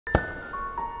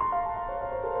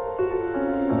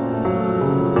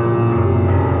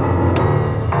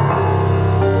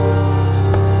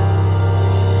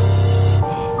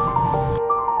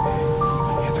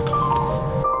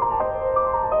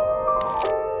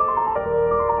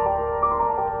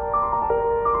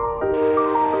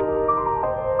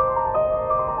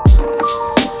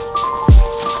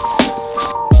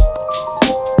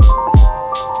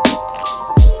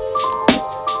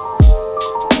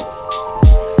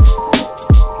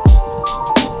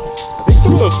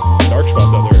those dark spots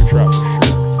out there are trout for sure.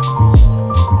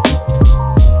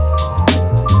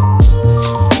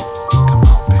 Come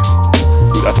on, baby.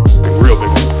 Ooh, that's a real big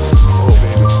one. Oh,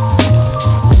 baby.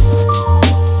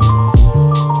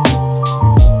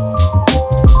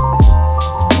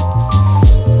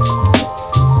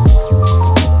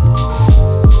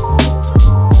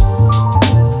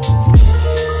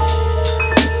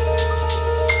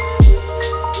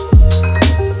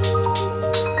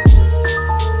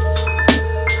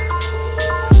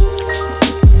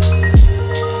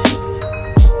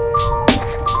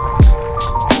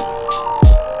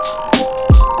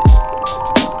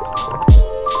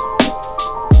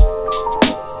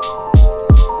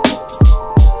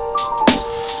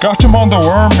 Got him on the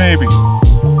worm, maybe.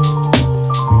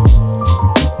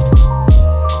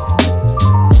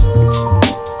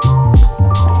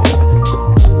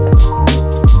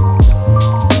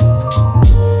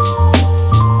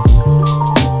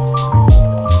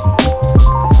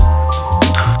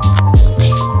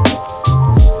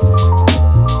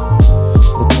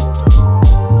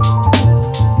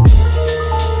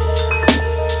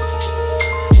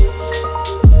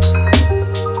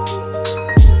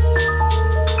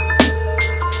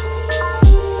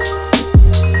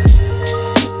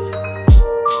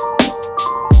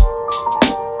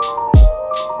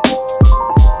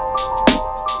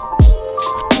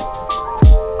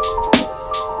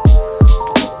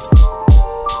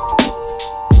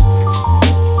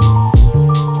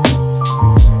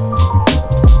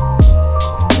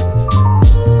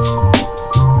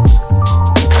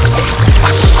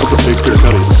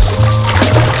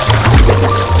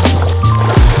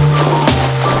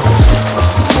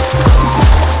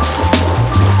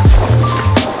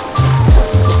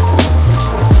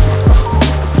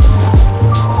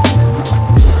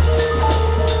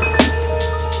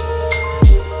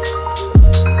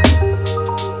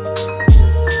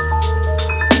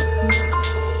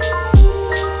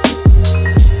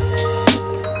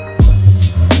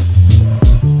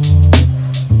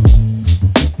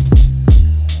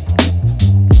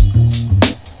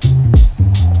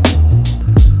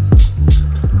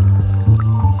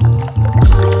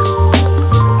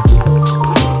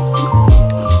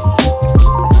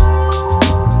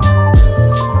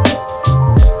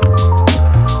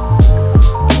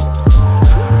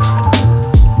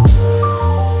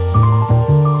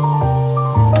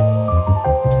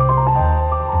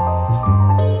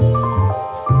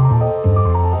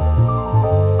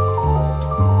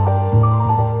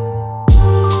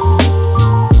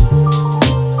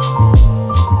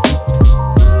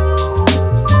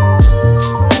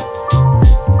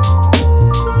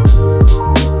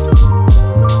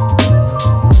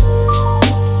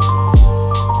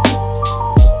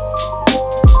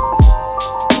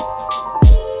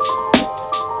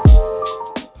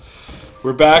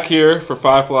 We're back here for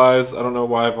Five Flies. I don't know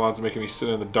why Vaughn's making me sit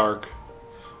in the dark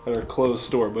at our closed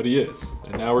store, but he is.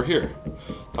 And now we're here.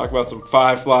 Talk about some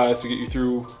Five Flies to get you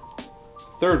through the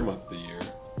third month of the year,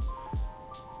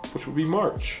 which would be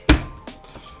March.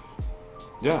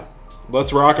 Yeah,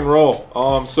 let's rock and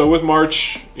roll. So with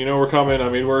March, you know, we're coming. I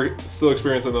mean, we're still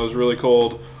experiencing those really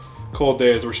cold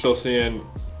days. We're still seeing,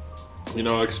 you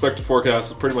know, expected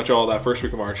forecast pretty much all that first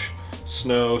week of March.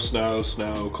 Snow, snow,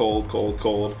 snow, cold, cold,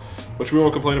 cold, which we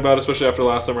won't complain about, especially after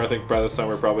last summer. I think by this time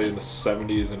we're probably in the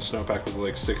 70s and snowpack was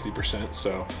like 60%.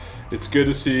 So it's good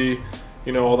to see,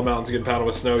 you know, all the mountains getting pounded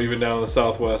with snow, even down in the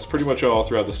southwest. Pretty much all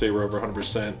throughout the state we're over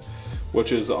 100%,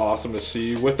 which is awesome to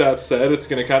see. With that said, it's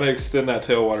going to kind of extend that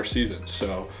tailwater season.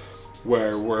 So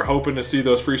where we're hoping to see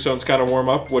those freestones kind of warm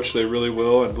up, which they really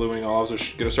will, and blue-wing olives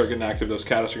are going to start getting active. Those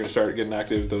caddis are going to start getting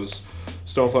active. Those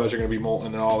stoneflies are going to be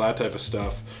molting and all that type of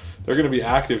stuff. They're going to be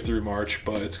active through March,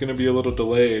 but it's going to be a little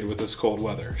delayed with this cold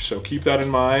weather. So keep that in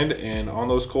mind, and on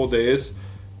those cold days,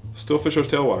 still fish those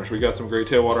tailwaters. We got some great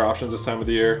tailwater options this time of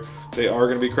the year. They are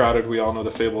going to be crowded. We all know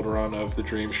the fabled run of the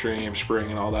Dream Stream,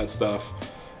 spring, and all that stuff.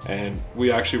 And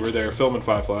we actually were there filming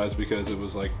Five Flies because it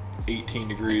was like 18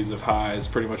 degrees of highs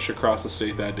pretty much across the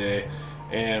state that day.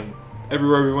 And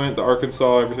everywhere we went, the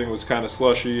Arkansas, everything was kind of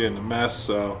slushy and a mess.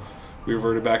 So we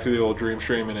reverted back to the old Dream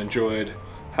Stream and enjoyed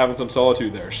having some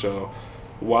solitude there. So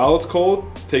while it's cold,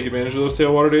 take advantage of those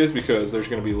tailwater days because there's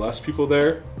going to be less people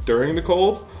there during the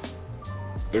cold.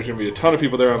 There's going to be a ton of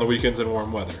people there on the weekends in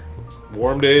warm weather.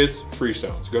 Warm days,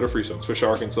 freestones. Go to freestones. Fish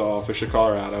Arkansas, fish the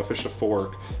Colorado, fish the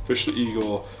Fork, fish the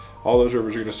Eagle. All those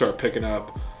rivers are going to start picking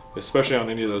up, especially on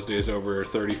any of those days over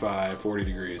 35, 40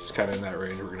 degrees, kind of in that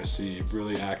range. We're going to see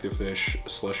really active fish,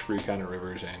 slush-free kind of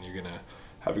rivers, and you're going to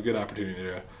have a good opportunity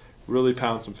to really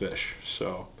pound some fish.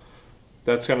 So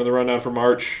that's kind of the rundown for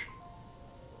March.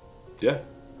 Yeah,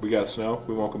 we got snow.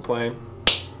 We won't complain.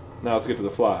 Now let's get to the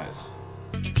flies.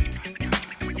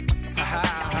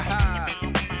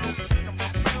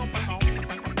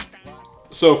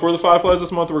 So for the 5 flies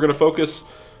this month, we're going to focus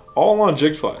all on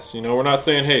jig flies. You know, we're not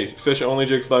saying, hey, fish only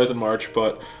jig flies in March,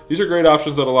 but these are great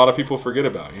options that a lot of people forget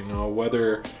about. You know,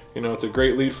 whether, you know, it's a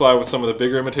great lead fly with some of the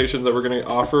bigger imitations that we're going to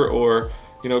offer, or,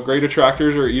 you know, great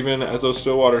attractors, or even as those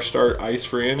still waters start ice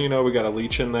free in, you know, we got a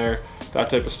leech in there,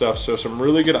 that type of stuff. So some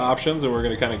really good options, and we're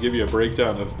going to kind of give you a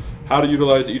breakdown of how to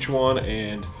utilize each one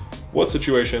and what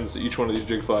situations each one of these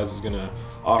jig flies is going to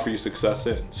offer you success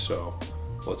in. So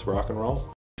let's rock and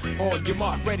roll. On your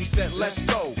mark, ready, set, let's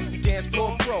go. Dance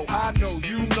floor pro, I know,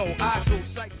 you know, I go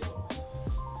psycho.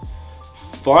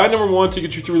 Fly number 1 to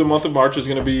get you through the month of March is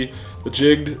going to be the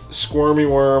jigged squirmy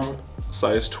worm,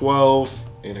 size 12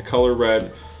 in a color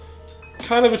red.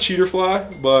 Kind of a cheater fly,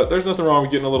 but there's nothing wrong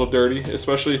with getting a little dirty,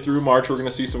 especially through March. We're going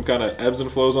to see some kind of ebbs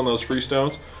and flows on those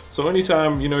freestones. So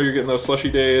anytime, you know, you're getting those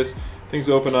slushy days, things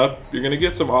open up, you're going to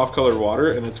get some off-colored water,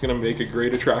 and it's going to make a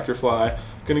great attractor fly.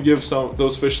 Going to give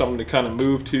those fish something to kind of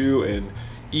move to and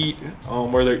eat,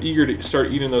 where they're eager to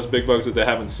start eating those big bugs that they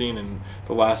haven't seen in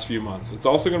the last few months. It's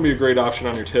also going to be a great option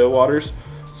on your tailwaters,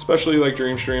 especially like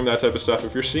Dream Stream, that type of stuff.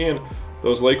 If you're seeing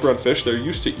those lake run fish, they're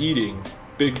used to eating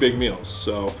big meals.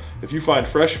 So if you find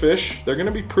fresh fish, they're going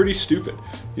to be pretty stupid,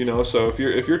 you know. So if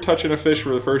you're touching a fish for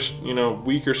the first, you know,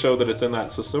 week or so that it's in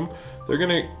that system, they're going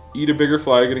to eat a bigger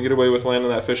fly, going to get away with landing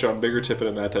that fish on bigger tippet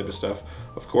and that type of stuff.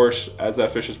 Of course, as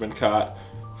that fish has been caught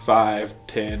 5,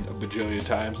 10, a bajillion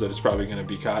times that it's probably going to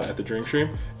be caught at the Dream Stream,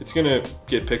 it's going to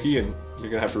get picky, and you're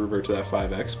going to have to revert to that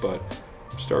 5X. But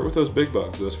start with those big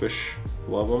bugs. Those fish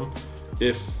love them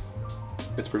if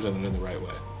it's presented in the right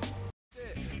way.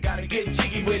 Gotta get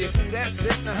jiggy with it. That's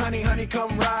it. Now, honey,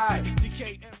 come ride.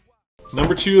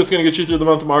 Number 2 that's going to get you through the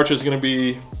month of March is going to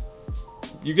be,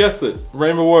 you guessed it,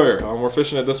 Rainbow Warrior. We're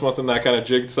fishing it this month in that kind of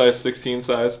jigged size, 16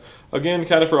 size. Again,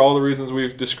 kind of for all the reasons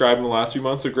we've described in the last few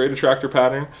months. A great attractor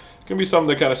pattern. It's going to be something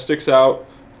that kind of sticks out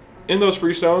in those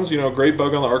freestones. You know, great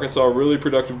bug on the Arkansas, really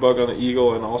productive bug on the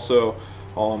Eagle, and also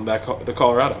the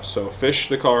Colorado. So fish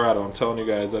the Colorado. I'm telling you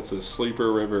guys, that's a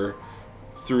sleeper river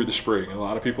through the spring. A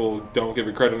lot of people don't give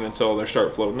it credit until they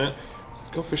start floating it.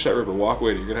 Go fish that river, walk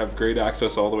with it. You're gonna have great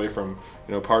access all the way from,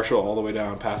 you know, Partial all the way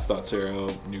down past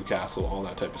Dotsero, Newcastle, all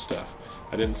that type of stuff.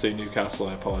 I didn't say Newcastle,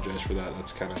 I apologize for that.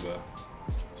 That's kind of a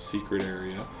secret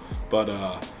area, but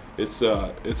it's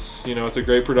you know, it's a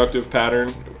great productive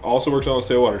pattern. Also works on the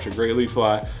tailwaters. A great lead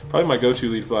fly, probably my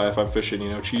go-to lead fly if I'm fishing, you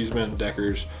know, Cheeseman,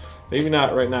 Deckers. Maybe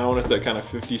not right now when it's at kind of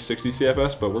 50, 60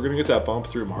 CFS, but we're going to get that bump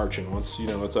through March, and once, you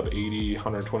know, it's up 80,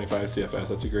 125 CFS,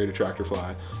 that's a great attractor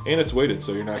fly. And it's weighted,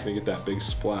 so you're not going to get that big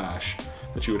splash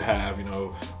that you would have, you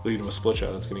know, leading with split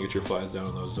shot. That's going to get your flies down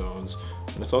in those zones,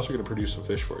 and it's also going to produce some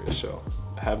fish for you. So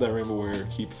have that Rainbow Warrior,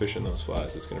 keep fishing those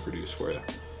flies. It's going to produce for you.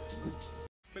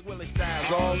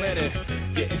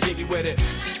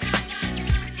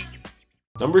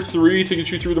 Number 3 to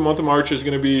get you through the month of March is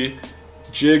going to be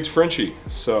jigged Frenchie.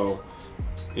 So,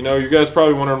 you know, you guys are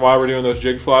probably wondering why we're doing those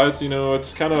jig flies. You know,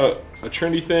 it's kind of a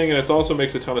trendy thing, and it also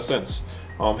makes a ton of sense.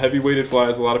 Heavy weighted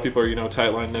flies, a lot of people are, you know, tight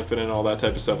line nymphing and all that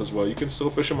type of stuff as well. You can still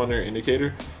fish them under your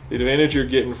indicator. The advantage you're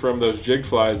getting from those jig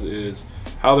flies is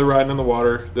how they're riding in the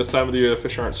water. This time of the year, the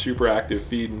fish aren't super active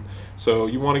feeding, so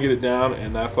you want to get it down,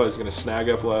 and that fly is going to snag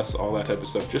up less, all that type of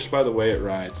stuff, just by the way it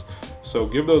rides. So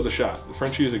give those a shot. The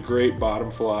Frenchie is a great bottom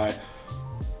fly.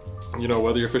 You know,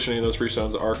 whether you're fishing any of those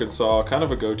freestones, Arkansas, kind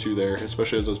of a go-to there,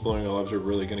 especially as those blowing olives are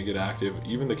really going to get active.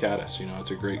 Even the caddis, you know,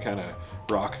 it's a great kind of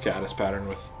rock caddis pattern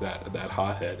with that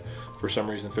hothead. For some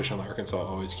reason, fish on the Arkansas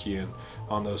always key in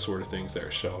on those sort of things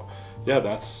there. So, yeah,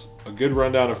 that's a good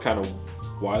rundown of kind of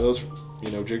why those,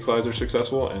 you know, jig flies are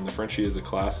successful. And the Frenchie is a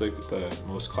classic, the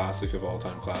most classic of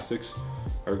all-time classics.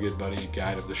 Our good buddy,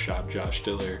 guide of the shop, Josh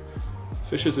Diller,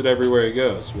 fishes it everywhere he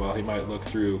goes. While he might look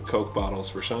through Coke bottles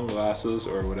for sunglasses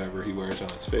or whatever he wears on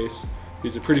his face,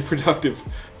 he's a pretty productive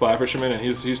fly fisherman, and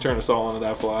he's turned us all onto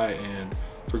that fly, and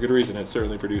for good reason. It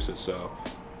certainly produces. So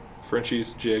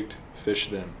Frenchies jigged, fish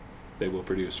them. They will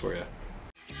produce for you.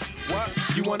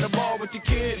 What? You on the ball with the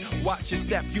kid? Watch your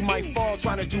step, you might fall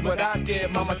trying to do what I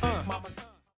did, mama.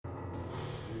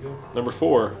 Number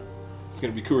 4 is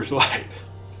going to be Coors Light.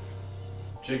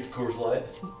 Jigged Coors Light.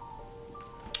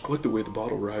 I like the way the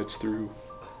bottle rides through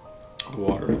the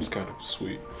water. It's kind of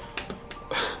sweet.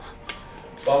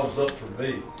 Bottoms up for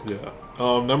me. Yeah.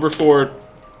 Number 4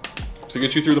 to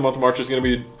get you through the month of March is going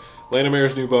to be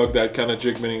Landomer's new bug, that kind of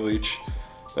jig mini leech.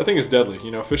 That thing is deadly.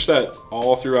 You know, fish that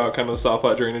all throughout kind of the South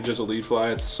Platte drainage as a lead fly.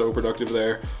 It's so productive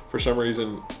there. For some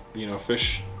reason, you know,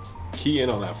 fish key in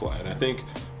on that fly. And I think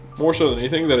more so than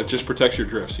anything that it just protects your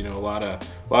drifts. You know, a lot of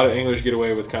anglers get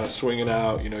away with kind of swinging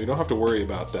out. You know, you don't have to worry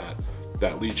about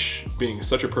that leech being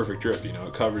such a perfect drift. You know,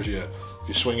 it covers you. If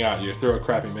you swing out, you throw a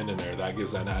crappy min in there, that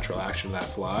gives that natural action to that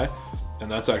fly, and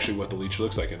that's actually what the leech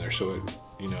looks like in there. So it,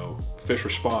 you know, fish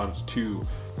respond to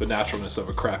the naturalness of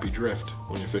a crappy drift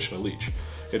when you're fishing a leech.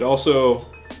 It also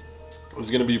is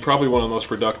going to be probably one of the most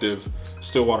productive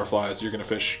still water flies you're going to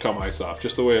fish come ice off.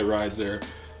 Just the way it rides there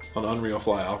on Unreal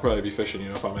Fly, I'll probably be fishing, you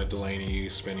know, if I'm at Delaney,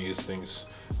 Spinneys, things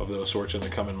of those sorts in the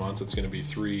coming months, it's going to be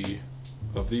 3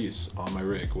 of these on my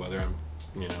rig, whether I'm,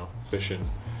 you know, fishing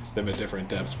them at different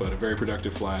depths, but a very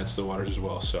productive fly at still waters as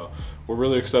well. So we're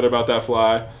really excited about that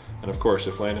fly, and of course,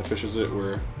 if Landon fishes it,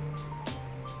 we're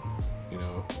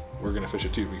going to fish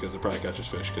it too, because it probably catches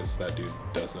fish, because that dude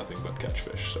does nothing but catch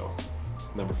fish. So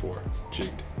number 4,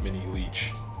 jigged mini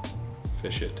leech,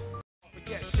 fish it.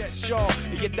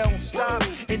 You don't stop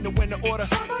in the winter order.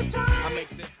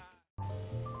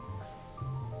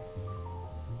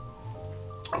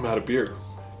 I'm out of beer.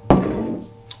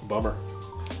 Bummer.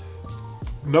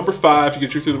 Number 5 to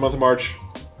get you through the month of March.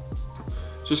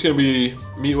 It's just going to be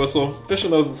meat whistle.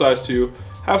 Fishing those in size 2.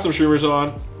 Have some streamers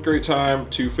on. Great time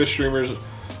to fish streamers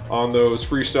on those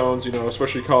freestones, you know,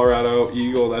 especially Colorado,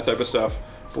 Eagle, that type of stuff.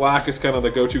 Black is kind of the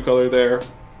go-to color there.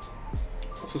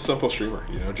 It's a simple streamer,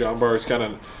 you know. John Barr's kind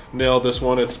of nailed this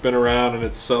one. It's been around and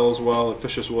it sells well, it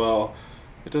fishes well.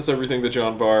 It does everything that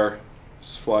John Bar's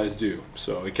flies do.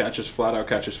 So it catches, flat out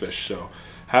catches fish. So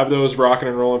have those rocking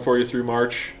and rolling for you through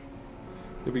March.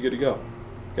 You'll be good to go.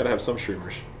 Gotta have some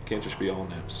streamers. Can't just be all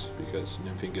nymphs, because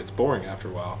nymphing gets boring after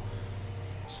a while.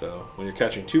 So when you're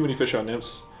catching too many fish on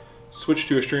nymphs, switch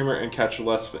to a streamer and catch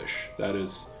less fish. That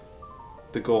is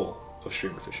the goal of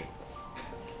streamer fishing.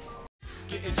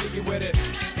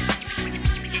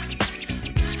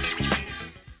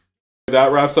 That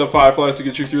wraps up 5 flies to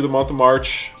get you through the month of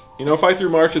March. You know, fight through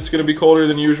March, it's going to be colder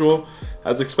than usual.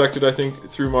 As expected, I think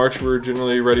through March we're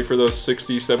generally ready for those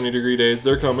 60, 70 degree days.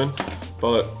 They're coming,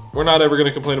 but we're not ever going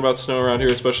to complain about snow around here,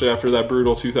 especially after that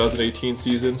brutal 2018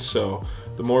 season. So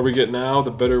the more we get now,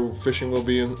 the better fishing will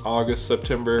be in August,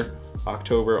 September,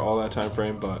 October, all that time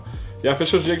frame. But yeah,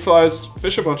 fish those jig flies,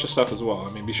 fish a bunch of stuff as well.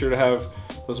 I mean, be sure to have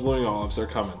those blooming olives, they're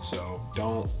coming, so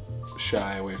don't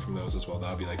shy away from those as well.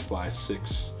 That'll be like fly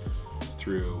 6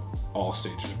 through all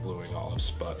stages of blooming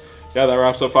olives. But yeah, that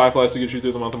wraps up 5 flies to get you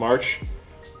through the month of March.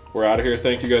 We're out of here.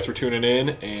 Thank you guys for tuning in,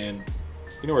 and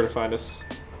you know where to find us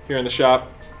here in the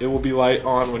shop. It will be light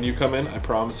on when you come in, I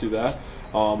promise you that.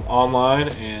 Online,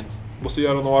 and we'll see you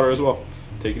out on the water as well.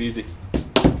 Take it easy.